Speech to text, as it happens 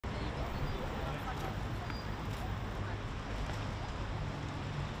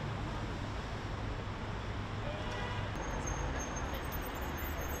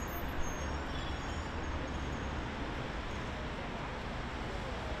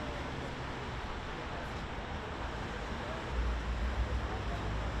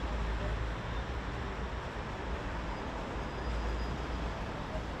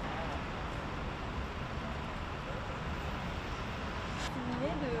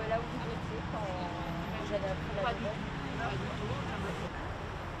I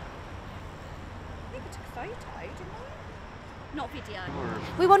think we took a photo, didn't we? Not video.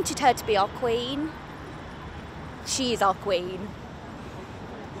 We wanted her to be our queen. She is our queen.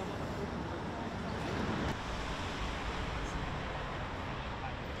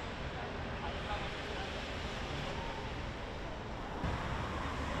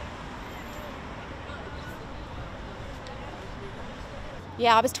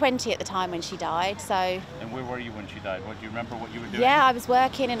 Yeah, I was 20 at the time when she died, so... And where were you when she died? What, do you remember what you were doing? Yeah, I was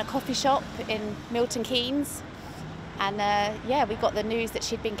working in a coffee shop in Milton Keynes, and yeah, we got the news that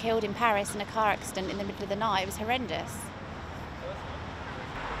she'd been killed in Paris in a car accident in the middle of the night. It was horrendous.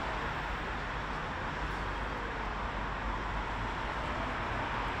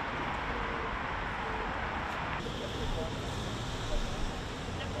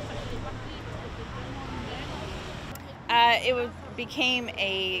 Became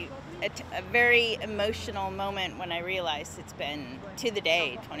a very emotional moment when I realized it's been, to the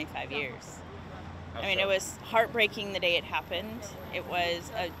day, 25 years. I mean, it was heartbreaking the day it happened. It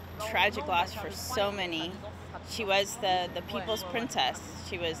was a tragic loss for so many. She was the people's princess.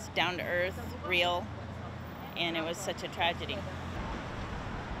 She was down to earth, real, and it was such a tragedy.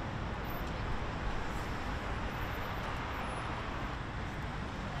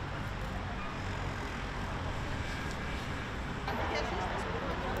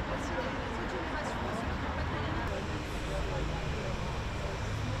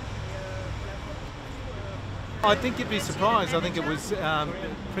 I think you'd be surprised. I think it was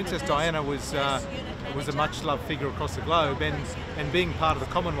Princess Diana was a much loved figure across the globe, and being part of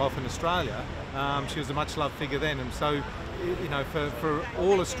the Commonwealth in Australia, she was a much loved figure then. And so, you know, for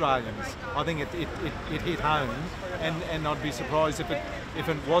all Australians, I think it hit home, and I'd be surprised if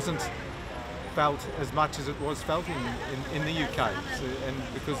it wasn't felt as much as it was felt in the UK, and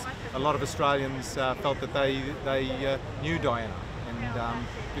because a lot of Australians felt that they knew Diana, and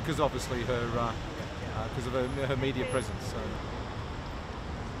because obviously her. Because of her media presence. So.